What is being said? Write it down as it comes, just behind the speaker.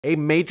A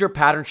major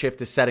pattern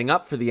shift is setting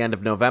up for the end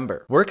of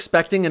November. We're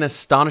expecting an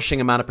astonishing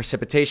amount of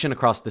precipitation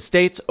across the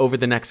states over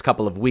the next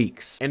couple of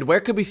weeks. And where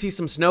could we see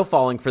some snow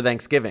falling for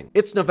Thanksgiving?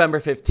 It's November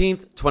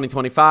 15th,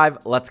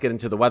 2025. Let's get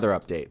into the weather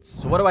updates.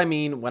 So what do I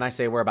mean when I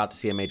say we're about to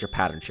see a major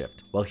pattern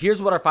shift? Well, here's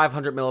what our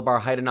 500 millibar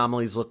height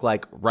anomalies look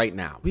like right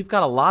now. We've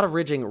got a lot of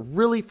ridging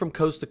really from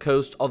coast to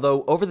coast,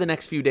 although over the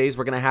next few days,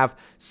 we're going to have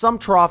some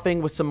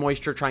troughing with some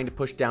moisture trying to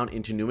push down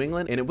into New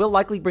England, and it will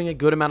likely bring a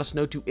good amount of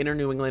snow to inner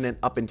New England and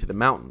up into the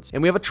mountains.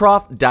 And we have a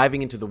trough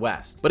diving into the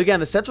west. But again,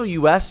 the central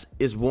US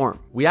is warm.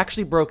 We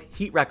actually broke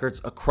heat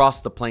records across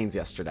the plains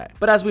yesterday.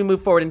 But as we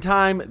move forward in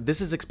time,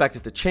 this is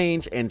expected to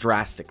change, and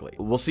drastically.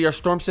 We'll see our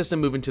storm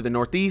system move into the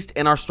northeast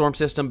and our storm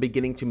system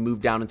beginning to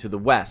move down into the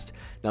west.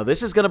 Now,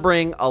 this is going to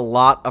bring a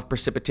lot of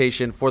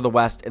precipitation for the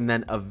west and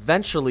then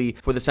eventually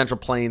for the central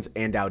plains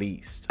and out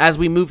east. As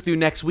we move through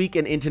next week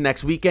and into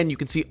next weekend, you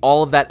can see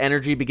all of that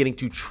energy beginning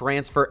to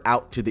transfer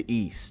out to the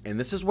east. And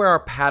this is where our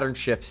pattern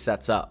shift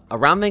sets up.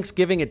 Around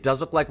Thanksgiving, it does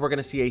look like we're going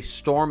to see a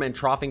storm and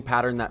troughing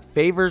pattern that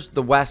favors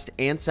the west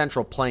and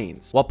central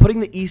plains, while putting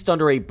the east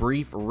under a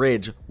brief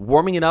ridge,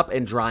 warming it up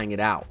and drying it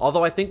out.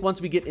 Although I think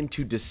once we get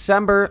into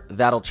December,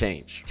 that'll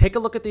change. Take a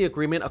look at the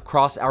agreement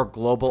across our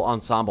global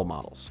ensemble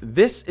models.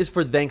 This is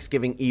for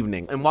Thanksgiving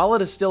evening, and while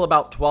it is still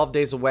about 12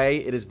 days away,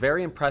 it is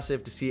very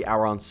impressive to see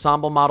our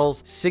ensemble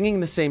models singing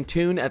the same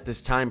tune at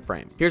this time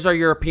frame. Here's our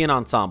European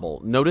ensemble.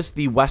 Notice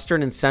the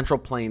western and central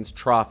plains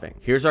troughing.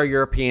 Here's our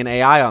European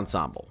AI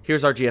ensemble.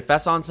 Here's our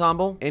GFS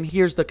ensemble, and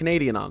here's the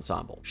Canadian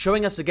ensemble,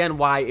 showing us again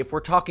why, if we're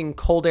talking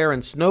cold air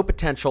and snow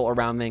potential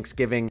around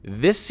Thanksgiving,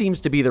 this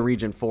seems to be the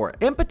region for it,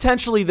 and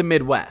potentially the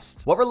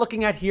Midwest. What we're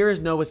looking at here is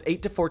NOAA's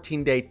 8 to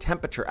 14 day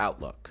temperature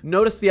outlook.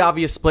 Notice the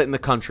obvious split in the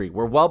country.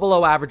 We're well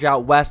below average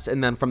out west,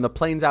 and then from the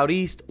plains out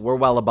east, we're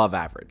well above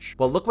average.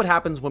 Well, look what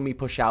happens when we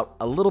push out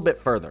a little bit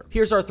further.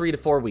 Here's our 3 to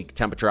 4 week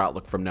temperature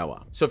outlook from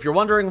NOAA. So if you're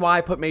wondering why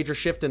I put major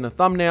shift in the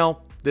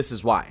thumbnail, this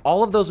is why.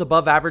 All of those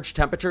above average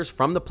temperatures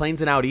from the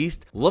plains and out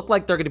east look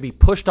like they're going to be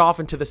pushed off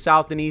into the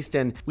south and east,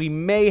 and we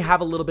may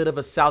have a little bit of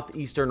a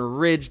southeastern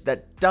ridge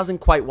that doesn't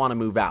quite want to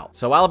move out.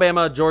 So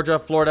Alabama, Georgia,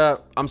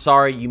 Florida, I'm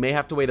sorry, you may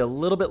have to wait a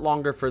little bit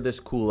longer for this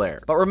cool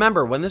air. But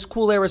remember, when this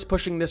cool air is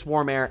pushing this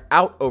warm air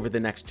out over the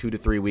next 2 to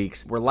 3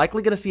 weeks, we're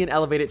likely going to see an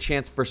elevated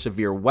chance for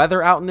severe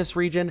weather out in this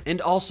region,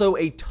 and also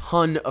a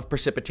ton of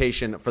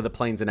precipitation for the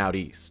plains and out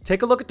east.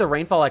 Take a look at the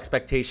rainfall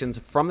expectations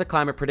from the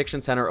Climate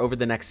Prediction Center over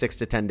the next 6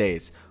 to 10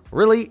 days.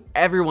 Really,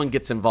 everyone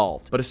gets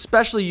involved, but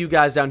especially you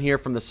guys down here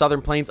from the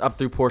southern plains up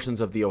through portions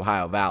of the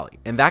Ohio Valley.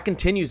 And that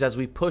continues as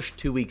we push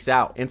 2 weeks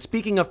out. And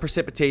speaking of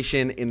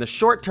precipitation, in the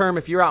short term,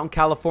 if you're out in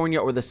California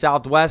or the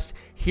Southwest,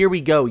 here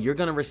we go. You're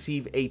going to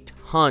receive a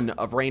ton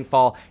of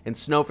rainfall and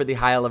snow for the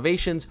high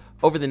elevations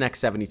over the next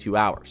 72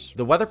 hours.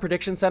 The Weather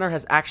Prediction Center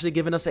has actually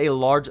given us a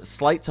large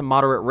slight to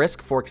moderate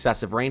risk for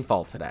excessive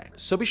rainfall today.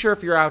 So be sure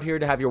if you're out here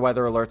to have your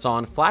weather alerts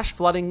on. Flash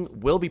flooding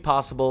will be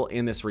possible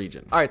in this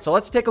region. All right, so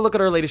let's take a look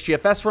at our latest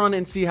GFS run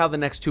and see how the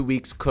next 2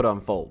 weeks could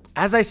unfold.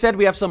 As I said,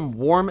 we have some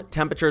warm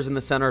temperatures in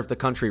the center of the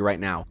country right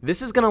now.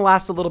 This is going to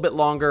last a little bit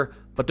longer,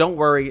 but don't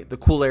worry, the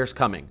cool air's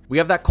coming. We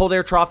have that cold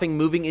air troughing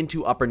moving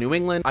into upper New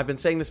England. I've been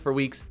saying this for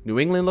weeks. New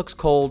England looks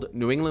cold,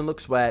 New England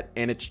looks wet,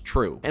 and it's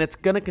true. And it's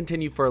going to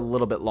continue for a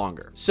little bit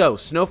longer. So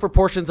snow for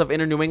portions of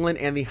inner New England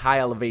and the high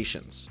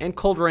elevations, and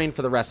cold rain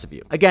for the rest of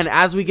you. Again,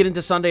 as we get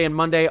into Sunday and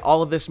Monday,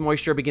 all of this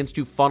moisture begins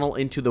to funnel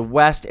into the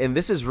west, and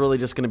this is really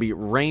just going to be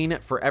rain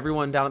for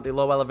everyone down at the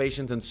low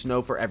elevations and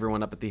snow for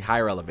everyone up at the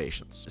higher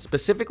elevations.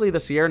 Specifically, the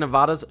Sierra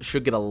Nevadas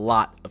should get a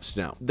lot of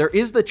snow. There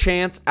is the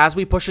chance as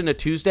we push into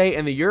Tuesday,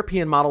 and the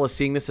European model is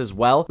seeing this as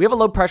well. We have a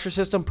low pressure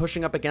system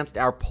pushing up against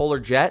our polar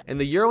jet, and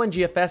the Euro and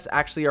GFS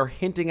actually are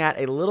hinting at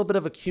a little bit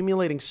of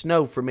accumulating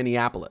snow for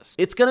Minneapolis.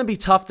 It's going to be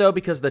tough though,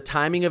 because the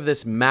timing of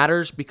this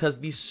matters, because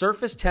these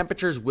surface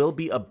temperatures will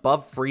be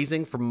above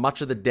freezing for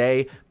much of the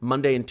day,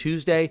 Monday and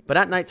Tuesday, but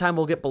at nighttime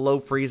we'll get below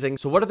freezing.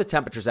 So what are the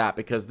temperatures at?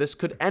 Because this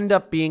could end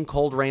up being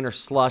cold rain or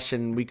slush,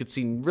 and we could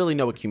see really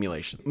no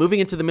accumulation. Moving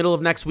into the middle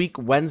of next week,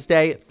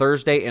 Wednesday,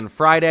 Thursday, and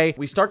Friday,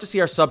 we start to see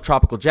our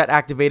subtropical jet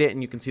activated,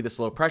 and you can see this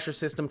low pressure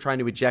system trying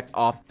to eject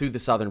off through the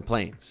southern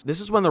plains. This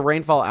is when the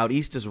rainfall out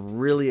east is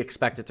really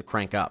expected to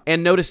crank up.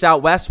 And notice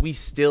out west, we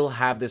still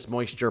have this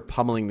moisture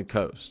pummeling the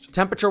coast.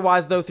 Temperature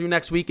wise though, through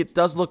next week, it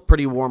does look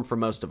pretty warm for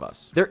most of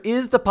us. There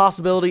is the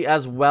possibility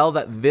as well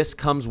that this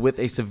comes with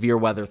a severe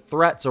weather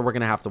threat, so we're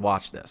going to have to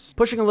watch this.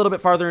 Pushing a little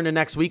bit farther into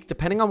next week,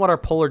 depending on what our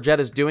polar jet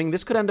is doing,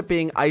 this could end up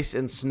being ice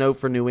and snow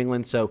for New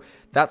England, so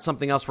that's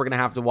something else we're going to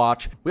have to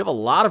watch. We have a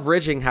lot of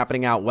ridging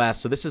happening out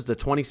west, so this is the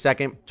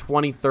 22nd,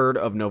 23rd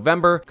of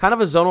November. Kind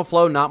of a zonal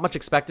flow, not much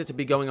expected to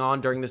be going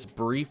on during this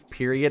brief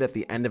period at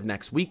the end of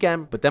next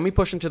weekend, but then we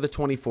push into the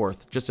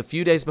 24th, just a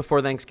few days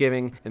before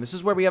Thanksgiving, and this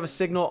is where we have a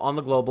signal on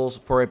the globals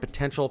for a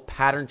potential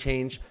pattern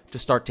change to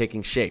start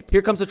taking shape.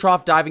 Here comes a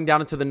trough diving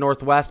down into the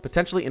northwest,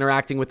 potentially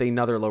interacting with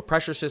another low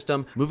pressure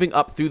system, moving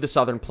up through the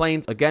southern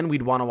plains. Again,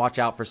 we'd want to watch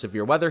out for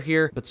severe weather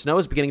here, but snow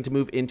is beginning to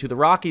move into the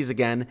Rockies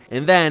again.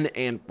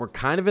 And we're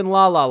kind of in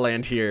la la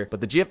land here,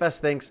 but the GFS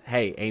thinks,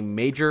 hey, a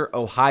major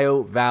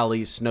Ohio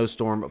Valley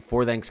snowstorm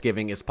for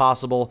Thanksgiving is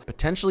possible,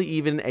 potentially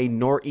even a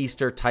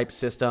nor'easter type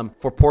system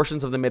for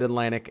portions of the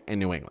mid-Atlantic and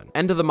New England.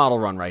 End of the model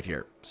run right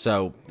here.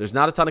 So there's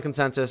not a ton of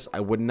consensus. I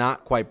would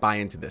not quite buy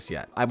into this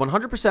yet. I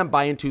 100%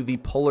 buy into the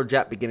polar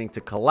jet beginning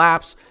to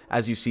collapse,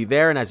 as you see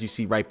there and as you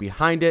see right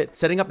behind it,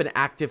 setting up an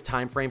active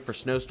time frame for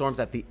snowstorms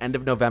at the end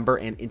of November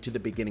and into the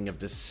beginning of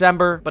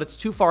December, but it's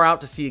too far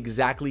out to see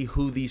exactly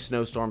who these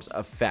snowstorms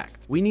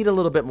affect. We need a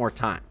little bit more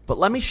time, but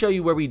let me show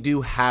you where we do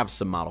have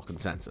some model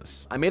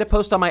consensus. I made a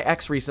post on my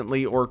X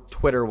recently, or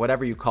Twitter,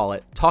 whatever you call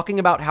it, talking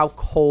about how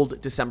cold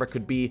December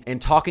could be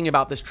and talking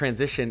about this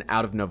transition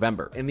out of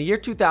November. In the year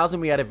 2000,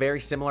 we had a very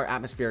similar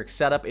atmospheric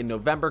setup in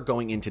November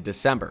going into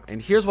December.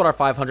 And here's what our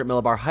 500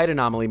 millibar height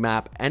anomaly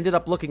map ended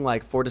up looking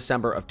like for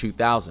December of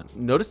 2000.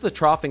 Notice the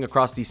troughing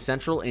across the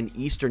central and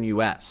eastern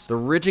US, the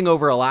ridging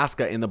over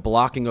Alaska and the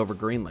blocking over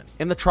Greenland,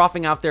 and the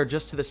troughing out there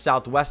just to the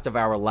southwest of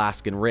our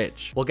Alaskan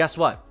ridge. Well, guess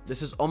what?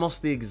 This is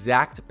almost the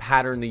exact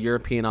pattern the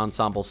European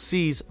ensemble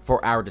sees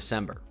for our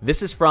December.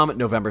 This is from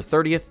November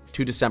 30th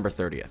to December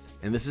 30th.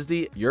 And this is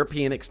the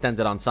European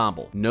extended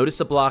ensemble. Notice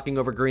the blocking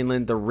over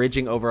Greenland, the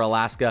ridging over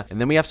Alaska, and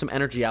then we have some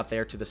energy out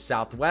there to the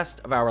southwest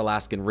of our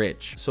Alaskan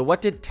ridge. So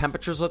what did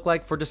temperatures look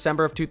like for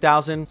December of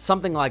 2000?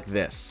 Something like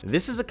this.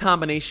 This is a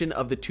combination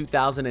of the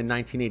 2000 and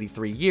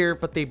 1983 year,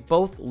 but they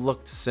both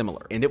looked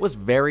similar. And it was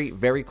very,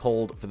 very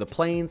cold for the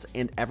plains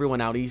and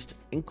everyone out east,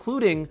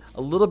 including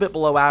a little bit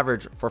below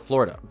average for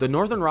Florida. The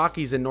northern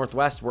Rockies and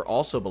Northwest were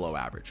also below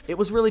average. It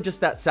was really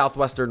just that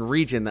southwestern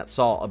region that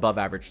saw above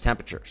average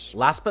temperatures.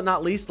 Last but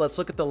not least, let's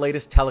look at the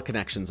latest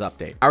Teleconnections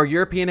update. Our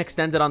European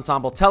extended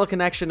ensemble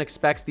Teleconnection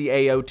expects the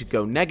AO to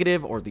go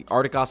negative, or the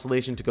Arctic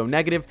oscillation to go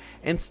negative,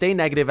 and stay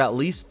negative at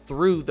least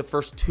through the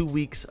first 2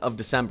 weeks of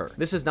December.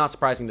 This is not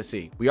surprising to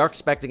see. We are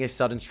expecting a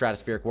sudden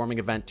stratospheric warming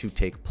event to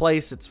take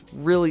place. It's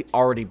really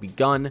already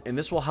begun, and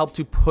this will help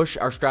to push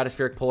our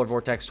stratospheric polar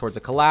vortex towards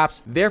a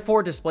collapse,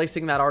 therefore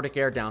displacing that Arctic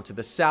air down to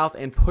the south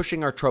and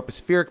pushing our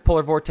tropospheric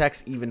polar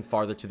vortex even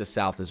farther to the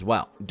south as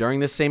well. During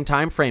this same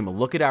time frame,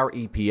 look at our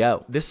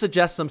EPO. This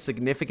suggests some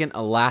significant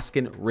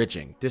Alaskan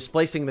ridging,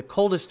 displacing the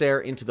coldest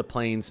air into the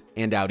plains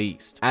and out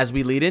east as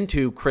we lead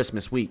into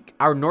Christmas week.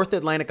 Our North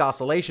Atlantic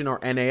oscillation, or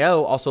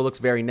NAO, also looks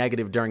very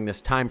negative during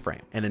this time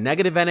frame, and a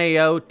negative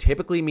NAO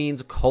typically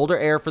means colder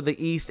air for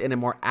the east and a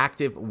more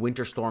active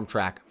winter storm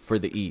track for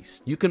the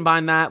east. You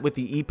combine that with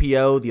the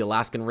EPO, the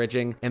Alaskan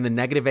ridging, and the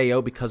negative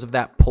AO because of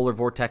that polar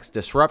vortex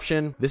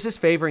disruption. This is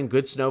favoring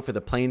good snow for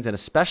the plains and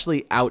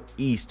especially out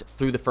east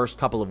through the first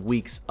couple of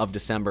weeks of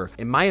December.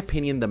 In my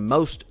opinion, the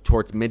most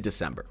towards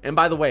mid-December. And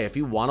by the way, if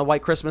you want a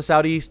white Christmas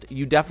out east,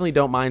 you definitely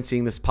don't mind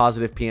seeing this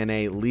positive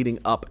PNA leading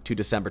up to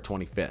December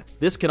 25th.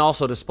 This can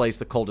also displace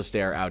the coldest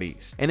air out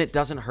east. And it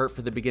doesn't hurt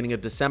for the beginning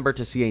of December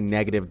to see a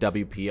negative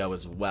WPO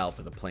as well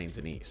for the plains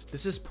and east.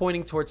 This is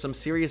pointing towards some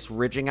serious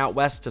ridging out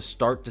west to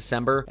start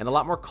December and a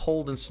lot more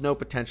cold and snow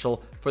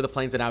potential for the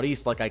plains and out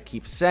east, like I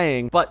keep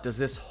saying. But does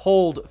this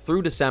hold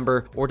through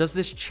December, or does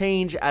this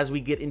change as we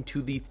get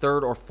into the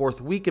 3rd or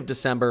 4th week of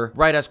December,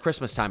 right as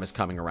Christmas time is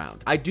coming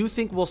around? I do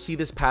think we'll see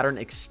this pattern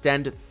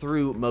extend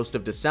through most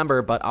of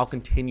December, but I'll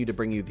continue to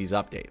bring you these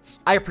updates.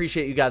 I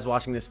appreciate you guys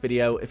watching this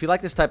video. If you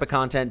like this type of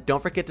content,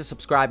 don't forget to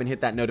subscribe and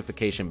hit that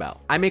notification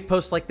bell. I make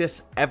posts like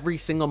this every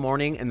single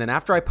morning, and then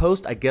after I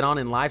post, I get on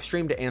and live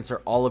stream to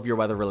answer all of your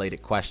weather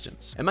related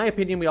questions. In my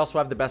opinion, we also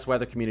have the best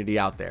weather community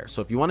out there.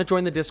 So if you want to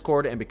join the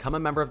Discord and become a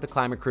member of the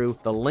Climate Crew,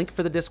 the link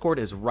for the Discord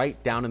is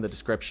right down in the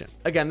description.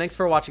 Again, thanks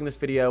for watching this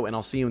video, and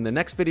I'll see you in the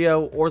next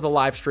video or the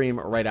live stream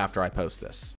right after I post this.